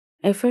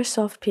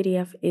Afirstsoft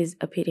PDF is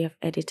a PDF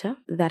editor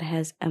that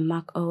has a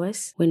Mac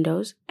OS,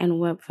 Windows, and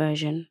web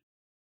version.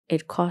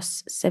 It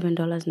costs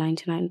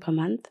 $7.99 per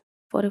month,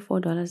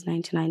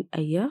 $44.99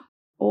 a year,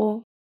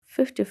 or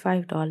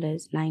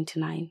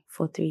 $55.99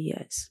 for 3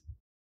 years.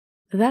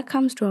 That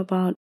comes to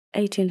about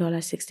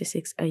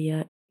 $18.66 a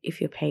year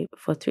if you pay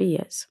for 3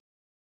 years.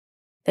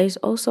 There is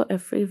also a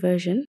free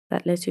version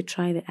that lets you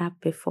try the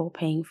app before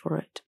paying for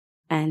it.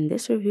 And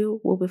this review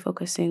will be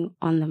focusing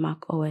on the Mac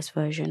OS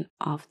version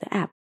of the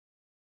app.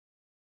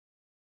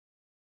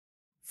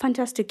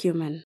 Fantastic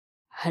human.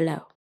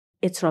 Hello,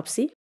 it's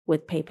Robsy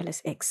with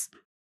Paperless X.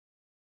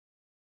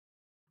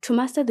 To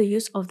master the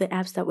use of the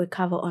apps that we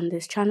cover on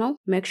this channel,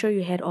 make sure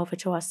you head over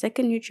to our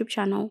second YouTube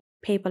channel,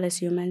 Paperless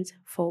Humans,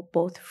 for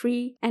both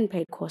free and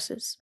paid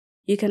courses.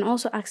 You can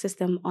also access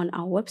them on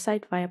our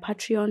website via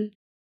Patreon.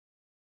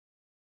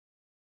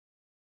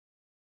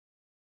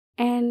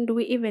 And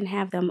we even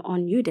have them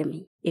on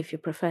Udemy if you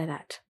prefer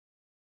that.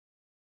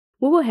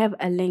 We will have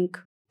a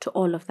link to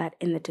all of that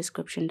in the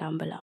description down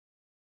below.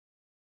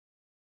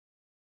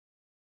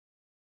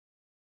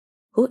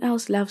 Who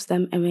else loves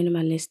them a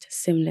minimalist,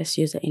 seamless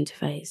user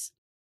interface?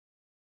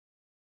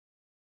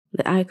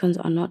 The icons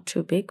are not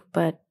too big,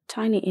 but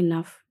tiny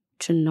enough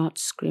to not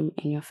scream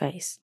in your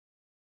face.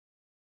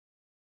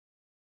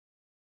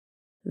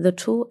 The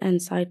tool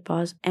and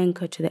sidebars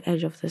anchor to the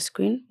edge of the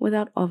screen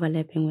without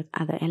overlapping with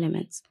other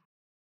elements.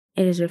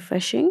 It is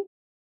refreshing,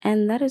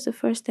 and that is the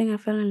first thing I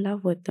fell in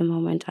love with the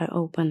moment I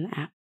opened the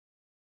app.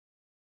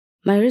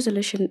 My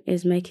resolution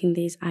is making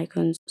these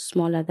icons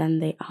smaller than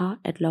they are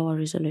at lower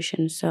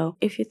resolution, so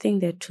if you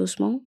think they're too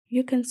small,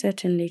 you can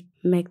certainly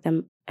make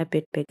them a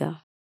bit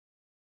bigger.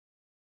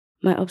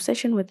 My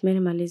obsession with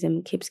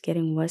minimalism keeps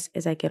getting worse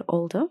as I get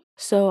older,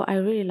 so I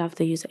really love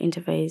the user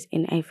interface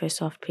in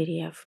Afirstsoft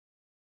PDF.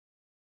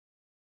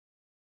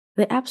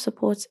 The app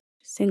supports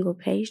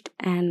single-paged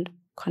and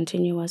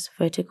continuous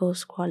vertical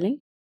scrolling.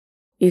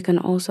 You can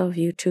also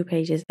view 2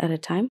 pages at a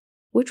time,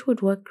 which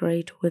would work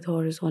great with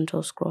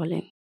horizontal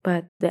scrolling,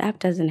 but the app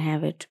doesn't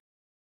have it.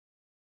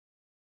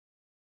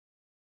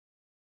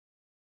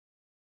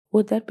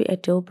 Would that be a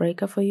deal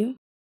breaker for you?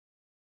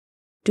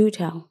 Do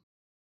tell.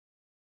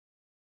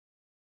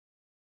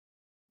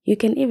 You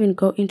can even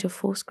go into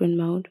full screen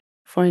mode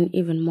for an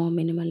even more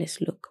minimalist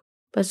look.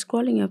 But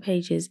scrolling your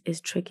pages is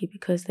tricky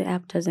because the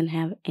app doesn't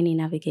have any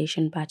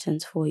navigation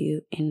buttons for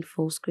you in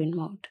full screen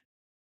mode.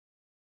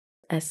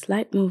 A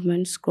slight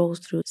movement scrolls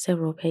through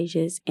several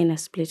pages in a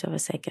split of a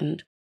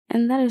second,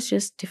 and that is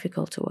just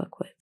difficult to work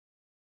with.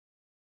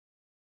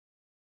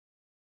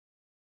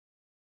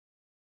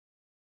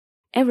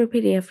 Every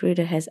PDF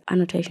reader has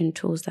annotation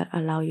tools that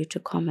allow you to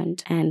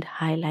comment and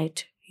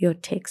highlight your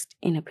text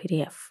in a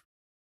PDF.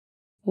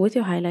 With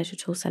your highlighter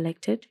tool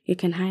selected, you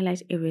can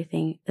highlight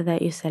everything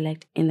that you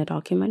select in the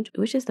document,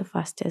 which is the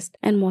fastest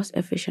and most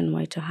efficient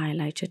way to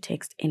highlight your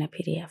text in a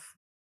PDF.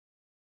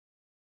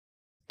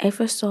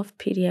 Afirstsoft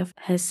PDF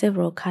has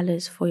several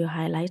colors for your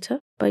highlighter,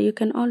 but you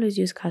can always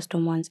use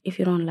custom ones if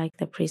you don't like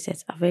the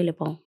presets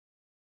available.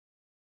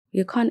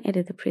 You can't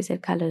edit the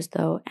preset colors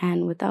though,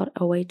 and without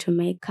a way to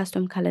make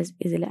custom colors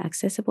easily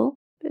accessible,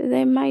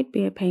 they might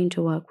be a pain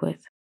to work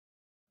with.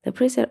 The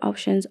preset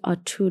options are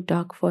too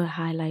dark for a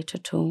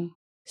highlighter tool.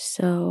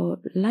 So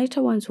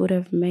lighter ones would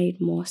have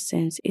made more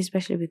sense,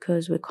 especially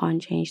because we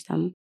can't change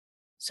them.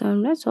 So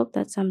let's hope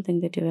that's something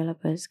the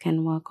developers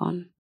can work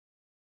on.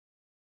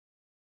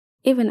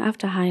 Even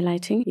after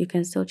highlighting, you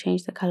can still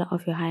change the color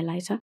of your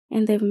highlighter,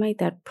 and they've made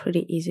that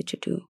pretty easy to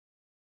do.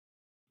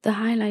 The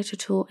highlighter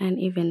tool and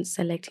even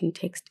selecting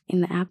text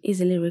in the app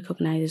easily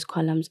recognizes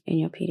columns in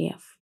your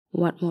PDF.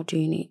 What more do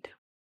you need?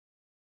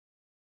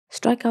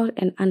 Strikeout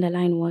and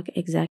underline work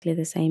exactly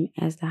the same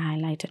as the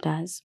highlighter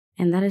does,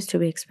 and that is to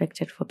be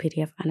expected for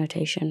PDF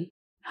annotation.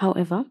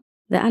 However,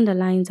 the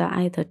underlines are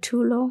either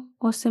too low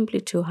or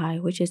simply too high,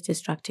 which is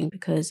distracting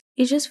because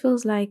it just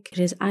feels like it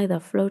is either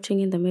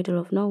floating in the middle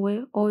of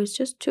nowhere or it's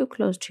just too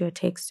close to your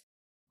text.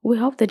 We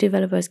hope the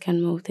developers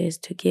can move this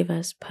to give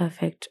us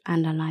perfect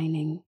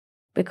underlining,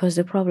 because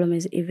the problem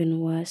is even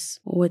worse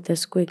with the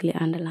squiggly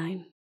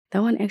underline.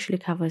 That one actually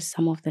covers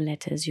some of the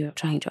letters you're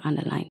trying to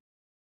underline.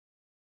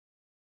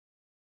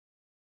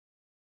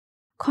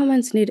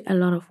 Comments need a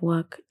lot of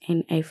work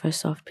in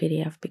Afirstsoft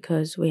PDF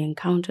because we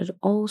encountered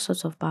all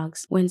sorts of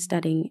bugs when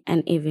studying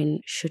and even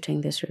shooting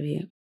this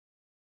review.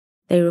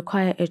 They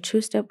require a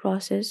 2-step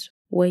process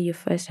where you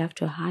first have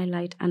to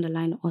highlight,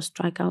 underline, or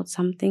strike out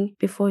something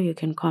before you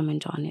can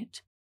comment on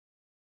it.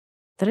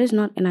 That is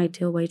not an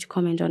ideal way to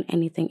comment on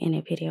anything in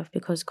a PDF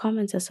because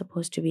comments are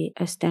supposed to be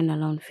a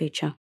standalone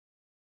feature.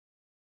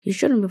 You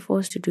shouldn't be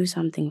forced to do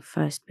something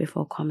first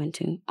before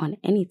commenting on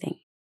anything.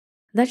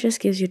 That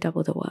just gives you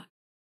double the work.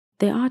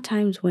 There are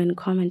times when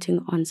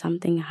commenting on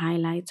something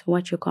highlights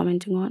what you're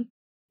commenting on,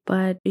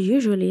 but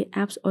usually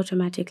apps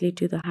automatically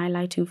do the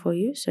highlighting for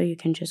you so you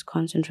can just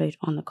concentrate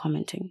on the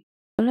commenting.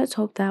 So let's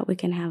hope that we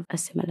can have a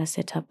similar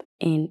setup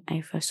in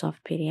Afirstsoft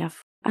PDF.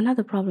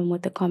 Another problem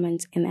with the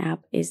comments in the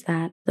app is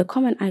that the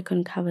comment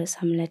icon covers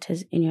some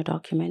letters in your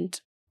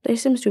document. there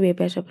seems to be a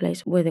better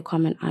place where the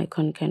comment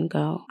icon can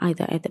go,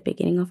 either at the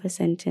beginning of a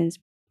sentence,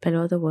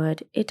 below the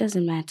word, it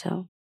doesn't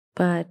matter.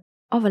 But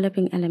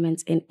overlapping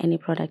elements in any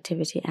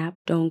productivity app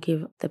don't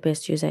give the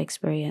best user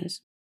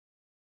experience.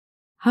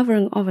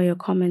 Hovering over your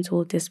comments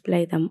will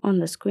display them on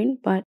the screen,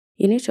 but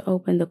you need to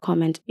open the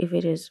comment if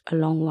it is a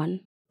long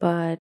one.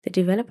 But the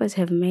developers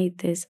have made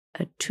this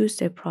a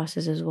two-step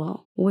process as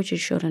well, which it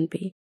shouldn't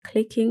be.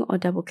 Clicking or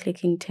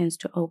double-clicking tends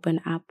to open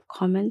up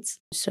comments,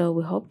 so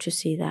we hope to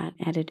see that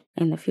added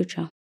in the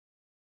future.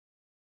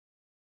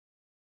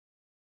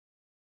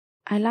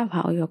 I love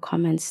how your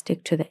comments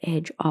stick to the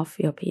edge of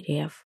your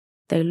PDF.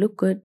 They look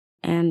good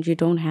and you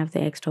don't have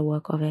the extra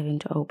work of having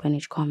to open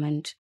each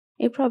comment.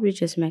 It probably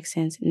just makes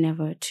sense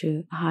never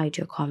to hide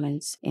your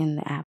comments in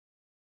the app.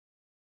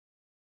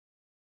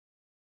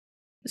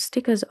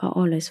 Stickers are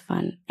always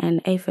fun,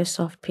 and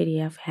Afirstsoft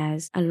PDF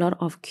has a lot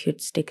of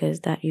cute stickers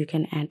that you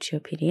can add to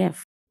your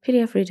PDF.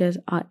 PDF readers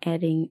are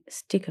adding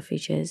sticker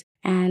features,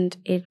 and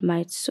it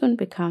might soon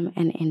become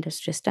an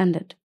industry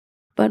standard.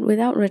 But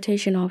without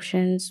rotation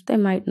options, they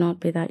might not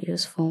be that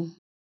useful.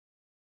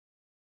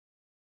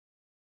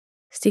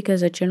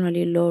 Stickers are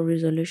generally low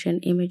resolution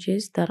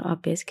images that are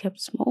best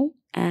kept small,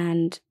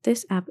 and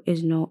this app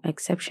is no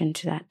exception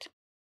to that.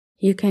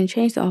 You can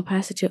change the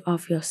opacity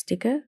of your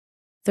sticker.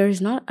 There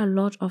is not a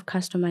lot of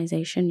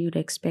customization you'd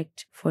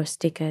expect for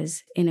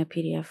stickers in a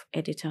PDF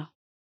editor.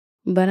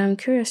 But I'm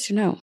curious to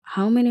know,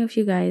 how many of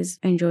you guys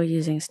enjoy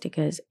using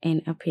stickers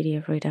in a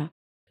PDF reader?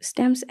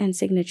 Stamps and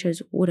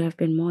signatures would have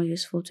been more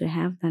useful to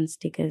have than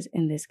stickers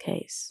in this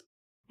case.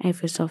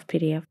 Afirstsoft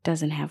PDF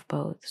doesn't have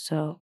both,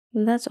 so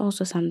that's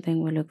also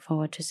something we look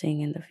forward to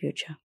seeing in the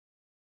future.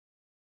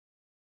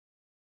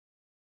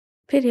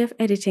 PDF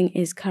editing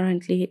is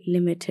currently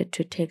limited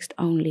to text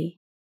only.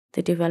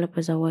 The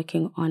developers are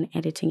working on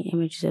editing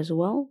images as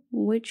well,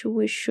 which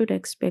we should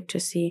expect to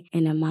see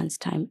in a month's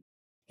time.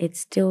 It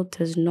still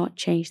does not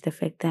change the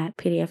fact that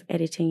PDF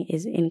editing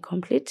is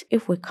incomplete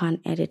if we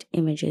can't edit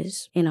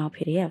images in our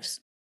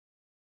PDFs.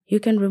 You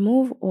can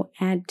remove or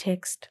add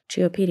text to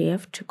your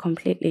PDF to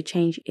completely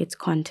change its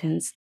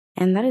contents,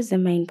 and that is the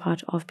main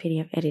part of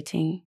PDF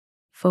editing.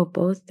 For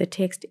both the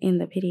text in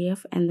the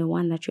PDF and the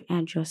one that you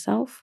add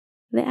yourself,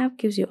 the app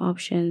gives you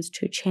options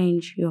to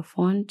change your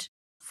font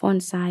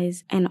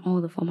size, and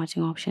all the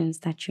formatting options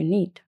that you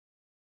need.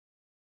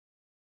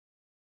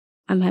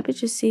 I'm happy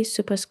to see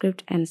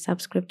superscript and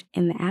subscript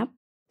in the app.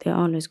 They're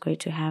always great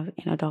to have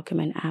in a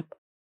document app.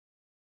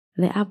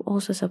 The app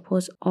also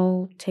supports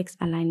all text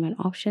alignment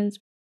options.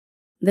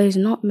 There is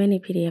not many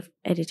PDF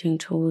editing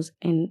tools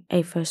in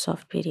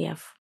Afirstsoft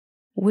PDF,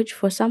 which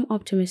for some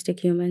optimistic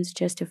humans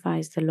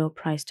justifies the low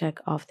price tag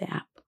of the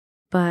app.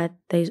 But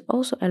there is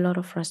also a lot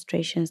of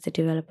frustrations the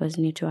developers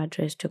need to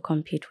address to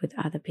compete with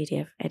other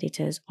PDF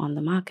editors on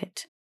the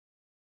market.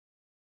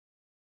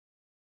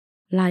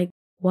 Like,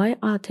 why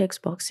are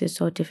text boxes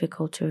so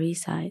difficult to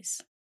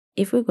resize?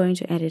 If we're going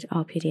to edit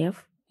our PDF,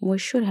 we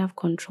should have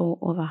control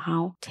over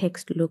how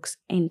text looks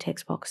in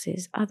text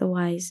boxes.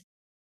 Otherwise,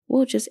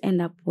 we'll just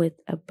end up with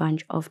a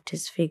bunch of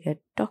disfigured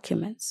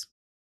documents.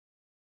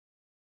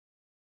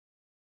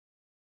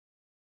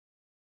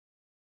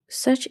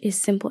 Search is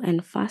simple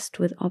and fast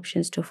with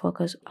options to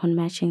focus on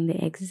matching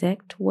the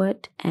exact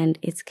word and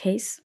its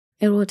case.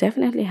 It will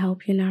definitely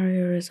help you narrow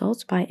your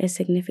results by a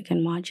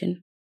significant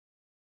margin.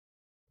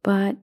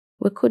 But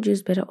we could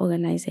use better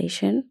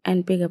organization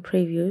and bigger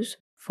previews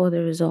for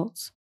the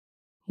results.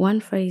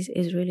 One phrase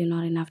is really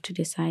not enough to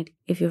decide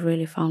if you've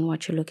really found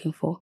what you're looking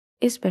for,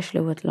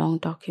 especially with long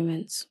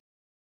documents.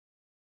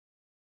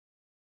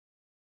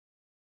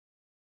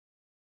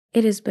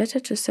 It is better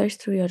to search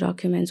through your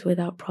documents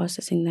without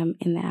processing them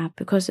in the app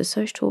because the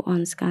search tool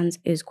on scans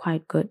is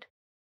quite good.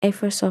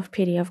 Afirstsoft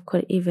PDF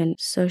could even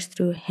search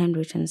through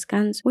handwritten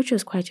scans, which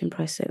was quite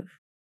impressive.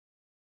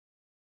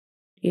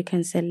 You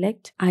can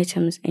select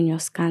items in your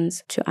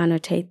scans to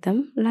annotate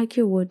them like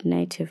you would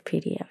native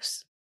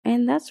PDFs.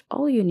 And that's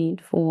all you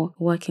need for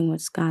working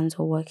with scans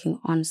or working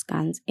on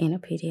scans in a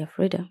PDF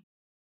reader.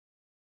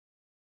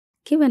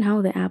 Given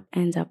how the app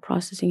ends up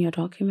processing your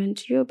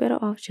document, you're better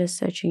off just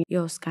searching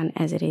your scan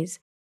as it is.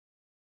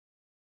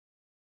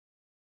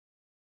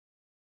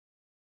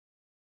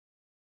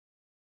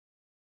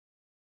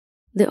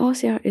 The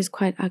OCR is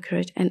quite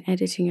accurate and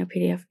editing a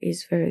PDF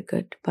is very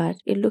good, but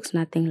it looks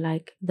nothing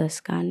like the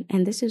scan,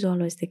 and this is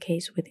always the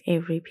case with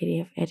every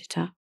PDF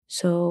editor.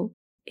 So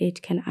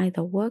it can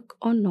either work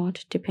or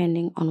not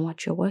depending on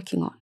what you're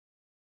working on.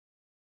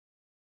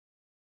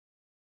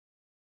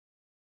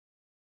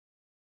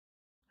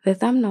 The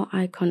thumbnail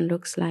icon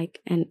looks like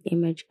an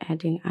image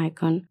adding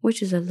icon,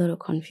 which is a little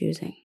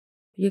confusing.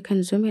 You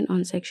can zoom in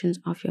on sections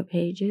of your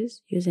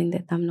pages using the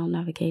thumbnail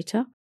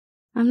navigator.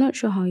 I'm not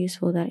sure how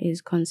useful that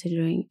is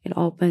considering it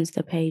opens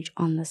the page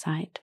on the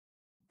side.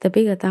 The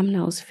bigger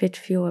thumbnails fit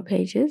fewer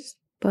pages,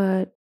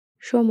 but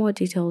show more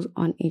details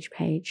on each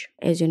page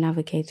as you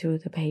navigate through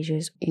the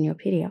pages in your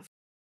PDF.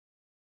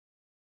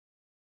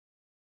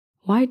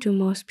 Why do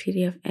most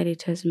PDF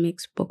editors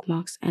mix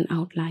bookmarks and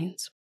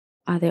outlines?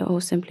 Are they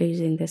all simply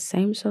using the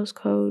same source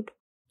code?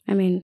 I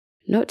mean,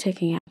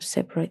 note-taking apps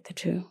separate the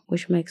two,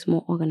 which makes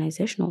more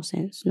organizational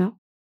sense, no?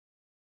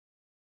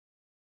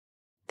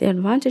 The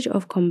advantage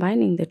of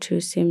combining the two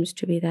seems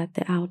to be that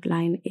the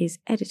outline is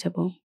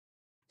editable.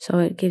 So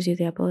it gives you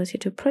the ability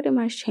to pretty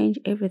much change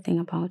everything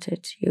about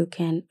it. You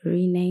can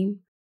rename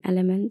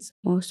elements,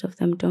 most of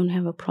them don't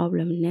have a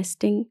problem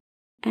nesting,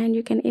 and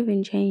you can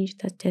even change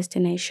the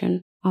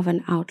destination of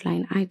an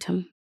outline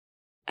item.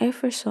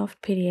 Afirstsoft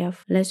PDF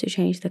lets you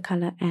change the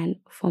color and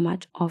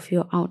format of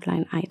your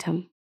outline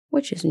item,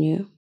 which is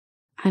new.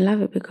 I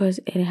love it because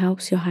it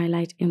helps you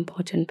highlight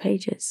important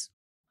pages.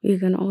 You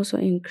can also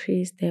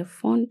increase their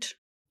font,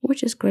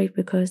 which is great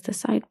because the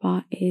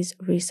sidebar is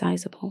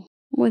resizable,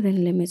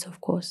 within limits,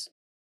 of course.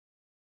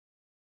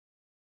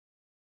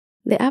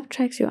 The app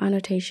tracks your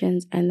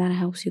annotations and that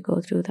helps you go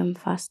through them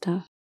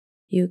faster.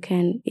 You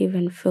can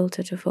even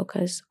filter to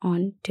focus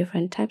on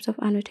different types of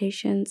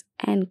annotations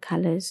and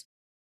colors.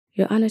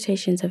 Your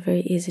annotations are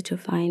very easy to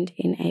find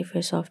in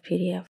Afirstsoft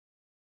PDF.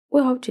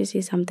 We hope to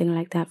see something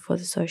like that for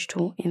the search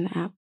tool in the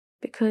app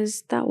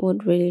because that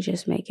would really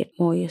just make it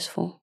more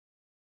useful.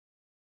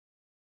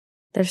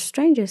 The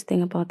strangest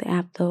thing about the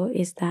app though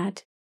is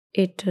that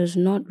it does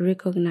not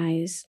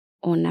recognize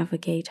or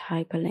navigate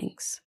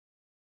hyperlinks.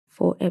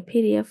 For a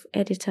PDF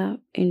editor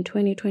in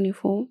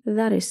 2024,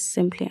 that is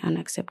simply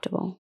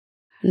unacceptable.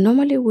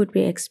 Normally, we'd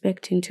be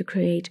expecting to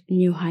create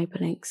new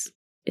hyperlinks.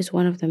 It's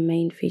one of the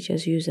main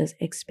features users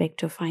expect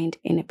to find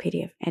in a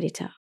PDF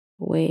editor,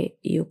 where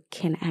you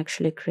can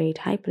actually create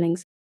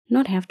hyperlinks,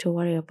 not have to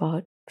worry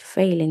about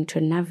failing to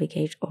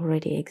navigate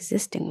already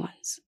existing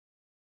ones.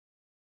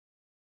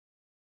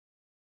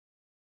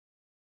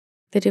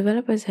 The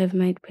developers have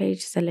made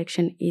page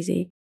selection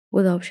easy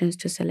with options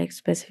to select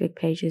specific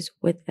pages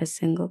with a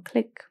single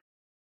click.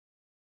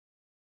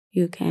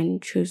 You can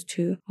choose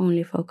to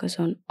only focus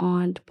on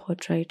odd,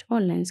 portrait, or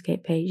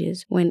landscape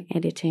pages when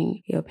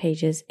editing your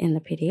pages in the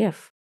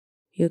PDF.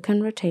 You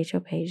can rotate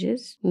your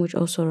pages, which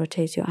also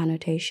rotates your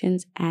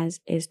annotations as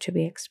is to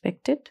be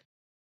expected.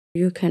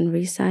 You can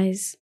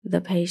resize the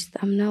page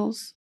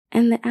thumbnails,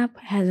 and the app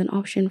has an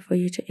option for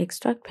you to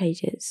extract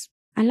pages.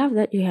 I love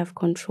that you have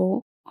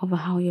control over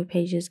how your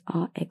pages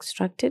are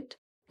extracted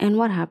and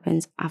what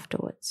happens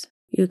afterwards.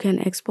 You can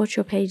export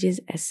your pages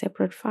as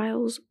separate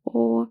files,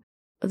 or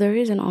there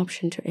is an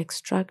option to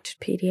extract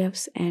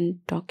PDFs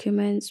and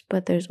documents,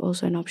 but there's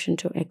also an option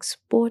to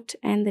export,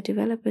 and the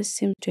developers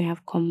seem to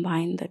have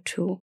combined the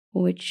two,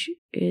 which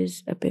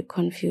is a bit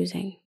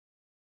confusing.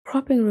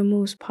 Cropping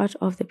removes part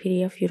of the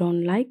PDF you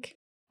don't like.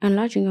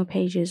 Enlarging your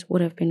pages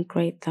would have been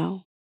great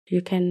though.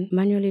 You can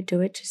manually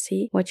do it to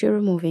see what you're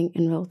removing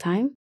in real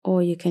time,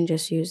 or you can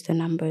just use the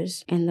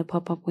numbers in the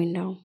pop-up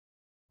window.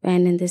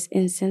 And in this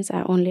instance,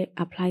 I only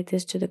applied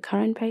this to the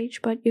current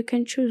page, but you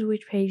can choose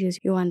which pages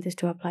you want this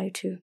to apply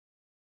to.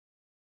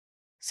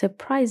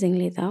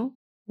 Surprisingly though,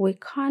 we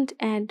can't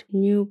add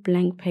new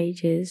blank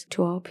pages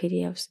to our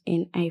PDFs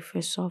in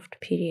Afirstsoft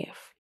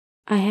PDF.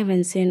 I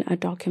haven't seen a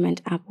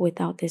document app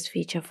without this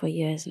feature for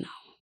years now.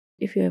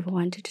 If you ever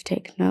wanted to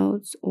take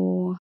notes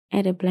or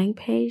add a blank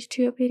page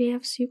to your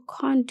PDFs, you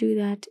can't do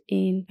that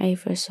in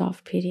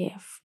Afirstsoft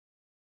PDF.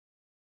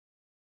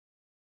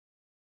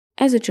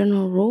 As a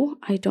general rule,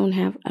 I don't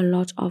have a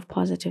lot of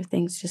positive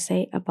things to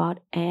say about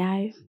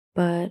AI,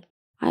 but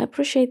I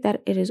appreciate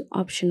that it is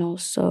optional,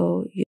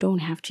 so you don't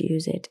have to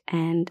use it,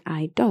 and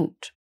I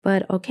don't.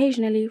 But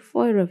occasionally,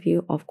 for a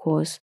review, of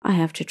course, I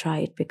have to try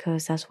it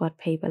because that's what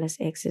Paperless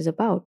X is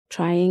about,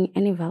 trying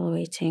and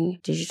evaluating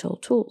digital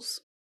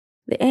tools.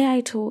 The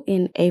AI tool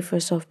in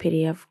Afirstsoft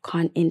PDF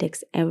can't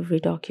index every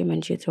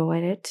document you throw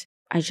at it.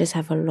 I just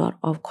have a lot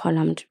of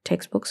columned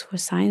textbooks for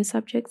science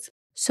subjects,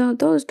 so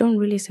those don't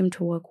really seem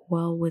to work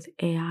well with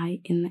AI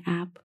in the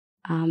app.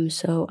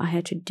 So I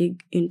had to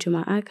dig into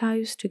my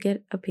archives to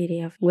get a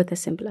PDF with a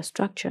simpler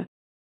structure.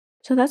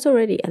 So that's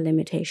already a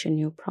limitation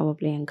you'll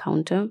probably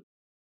encounter.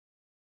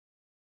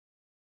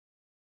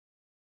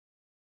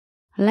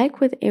 Like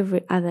with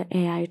every other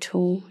AI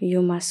tool,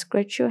 you must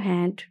scratch your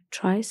head,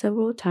 try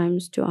several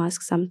times to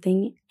ask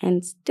something,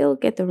 and still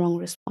get the wrong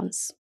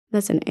response.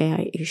 That's an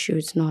AI issue,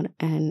 it's not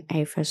an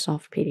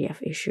Afirstsoft PDF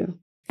issue.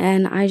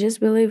 And I just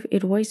believe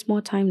it wastes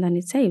more time than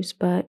it saves,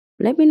 but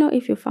let me know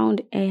if you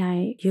found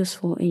AI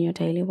useful in your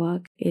daily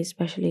work,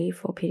 especially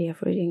for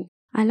PDF reading.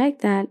 I like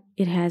that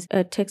it has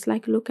a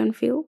text-like look and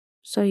feel,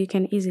 so you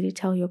can easily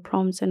tell your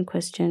prompts and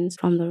questions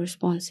from the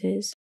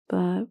responses.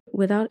 But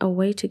without a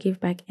way to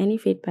give back any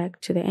feedback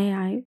to the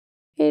AI,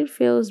 it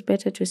feels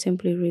better to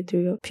simply read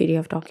through your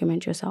PDF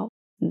document yourself.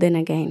 Then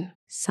again,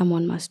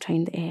 someone must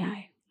train the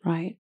AI,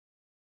 right?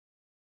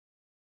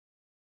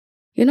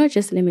 You're not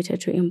just limited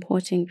to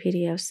importing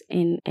PDFs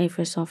in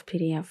Afirstsoft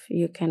PDF.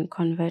 You can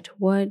convert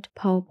Word,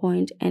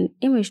 PowerPoint, and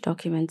image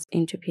documents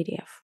into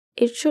PDF.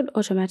 It should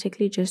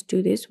automatically just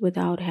do this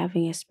without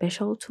having a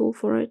special tool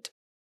for it.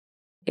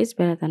 It's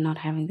better than not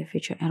having the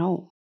feature at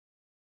all.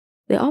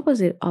 The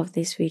opposite of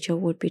this feature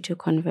would be to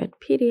convert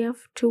PDF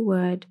to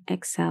Word,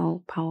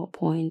 Excel,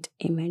 PowerPoint,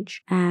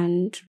 image,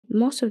 and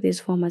most of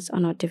these formats are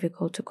not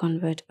difficult to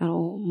convert at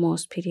all.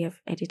 Most PDF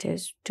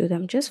editors do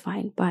them just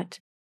fine, but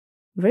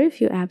very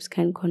few apps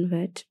can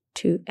convert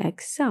to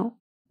Excel,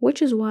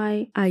 which is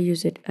why I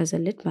use it as a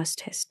litmus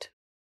test.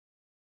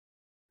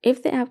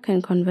 If the app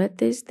can convert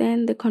this,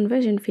 then the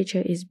conversion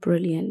feature is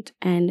brilliant,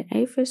 and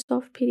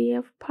Afirstsoft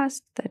PDF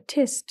passed the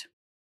test,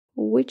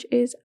 which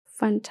is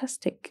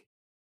fantastic,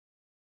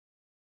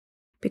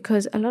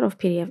 because a lot of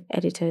PDF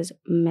editors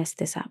mess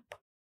this up.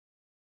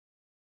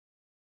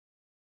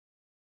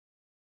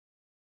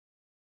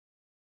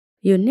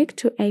 Unique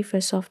to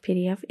Afirstsoft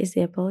PDF is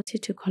the ability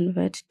to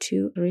convert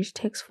to rich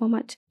text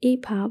format,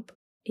 EPUB.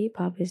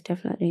 EPUB is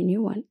definitely a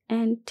new one,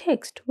 and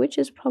text, which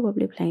is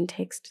probably plain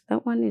text.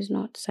 That one is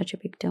not such a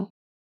big deal.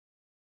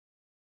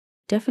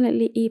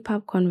 Definitely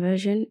EPUB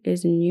conversion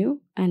is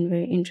new and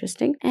very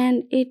interesting,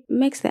 and it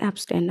makes the app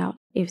stand out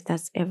if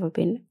that's ever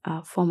been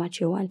a format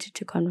you wanted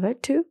to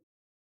convert to.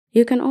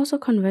 You can also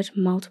convert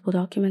multiple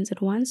documents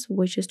at once,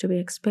 which is to be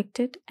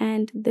expected,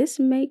 and this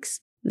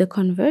makes the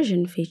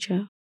conversion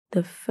feature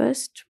the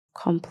first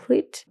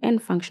complete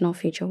and functional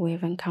feature we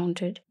have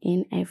encountered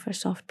in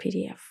Afirstsoft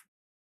PDF.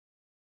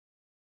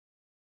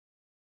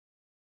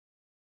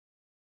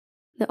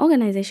 The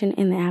organization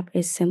in the app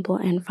is simple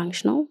and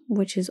functional,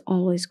 which is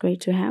always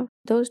great to have.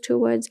 Those two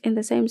words in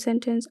the same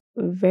sentence,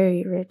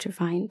 very rare to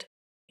find.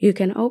 You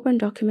can open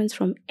documents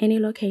from any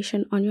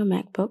location on your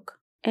MacBook,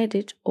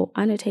 edit or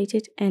annotate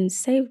it, and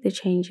save the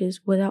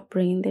changes without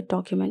bringing the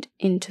document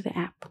into the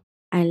app.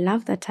 I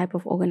love that type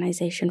of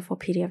organization for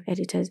PDF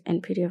editors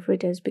and PDF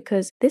readers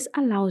because this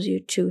allows you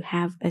to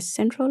have a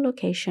central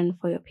location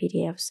for your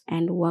PDFs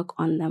and work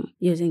on them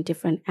using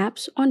different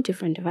apps on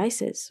different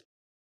devices.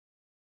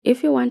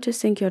 If you want to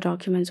sync your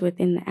documents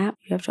within the app,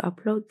 you have to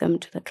upload them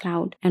to the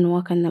cloud and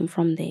work on them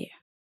from there.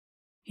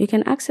 You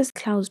can access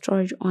cloud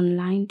storage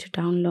online to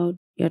download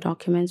your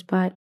documents,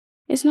 but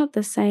it's not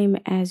the same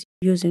as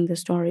using the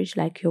storage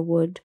like you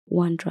would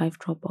OneDrive,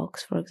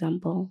 Dropbox, for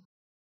example.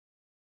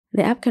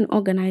 The app can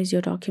organize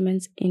your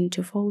documents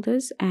into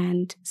folders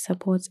and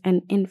supports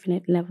an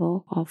infinite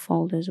level of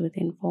folders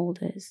within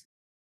folders.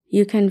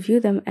 You can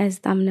view them as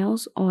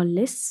thumbnails or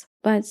lists,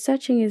 but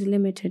searching is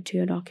limited to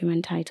your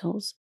document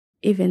titles.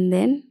 Even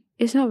then,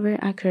 it's not very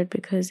accurate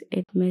because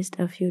it missed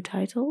a few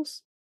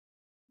titles.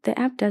 The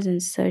app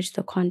doesn't search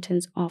the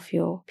contents of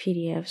your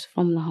PDFs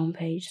from the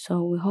homepage,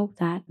 so we hope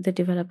that the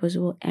developers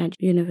will add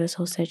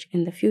universal search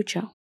in the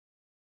future.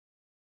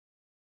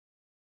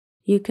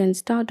 You can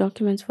start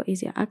documents for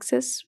easier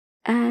access,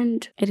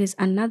 and it is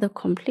another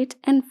complete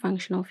and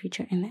functional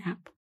feature in the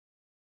app.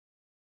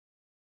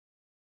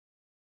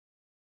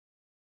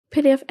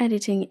 PDF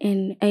editing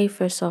in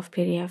Afirstsoft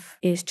PDF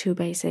is too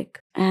basic,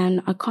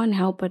 and I can't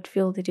help but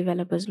feel the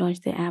developers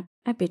launched the app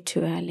a bit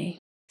too early.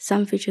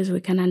 Some features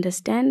we can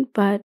understand,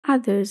 but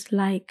others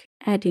like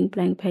adding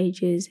blank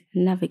pages,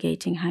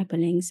 navigating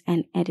hyperlinks,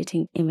 and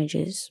editing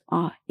images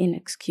are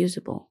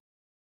inexcusable.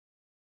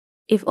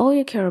 If all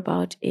you care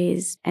about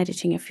is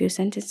editing a few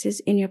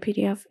sentences in your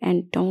PDF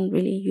and don't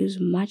really use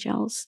much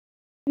else,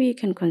 maybe you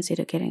can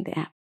consider getting the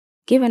app.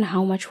 Given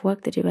how much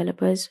work the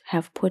developers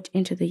have put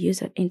into the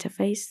user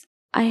interface,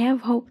 I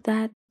have hope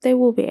that they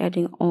will be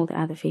adding all the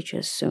other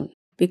features soon,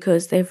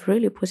 because they've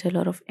really put a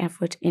lot of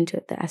effort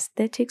into the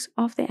aesthetics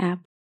of the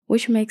app,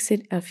 which makes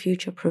it a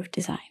future-proof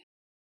design.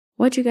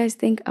 What do you guys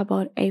think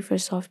about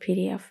Afirstsoft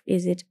PDF?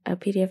 Is it a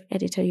PDF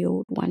editor you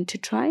would want to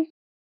try?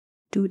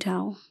 Do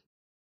tell.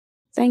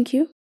 Thank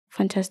you,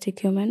 fantastic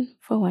human,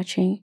 for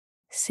watching.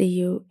 See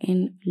you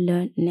in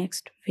the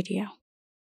next video.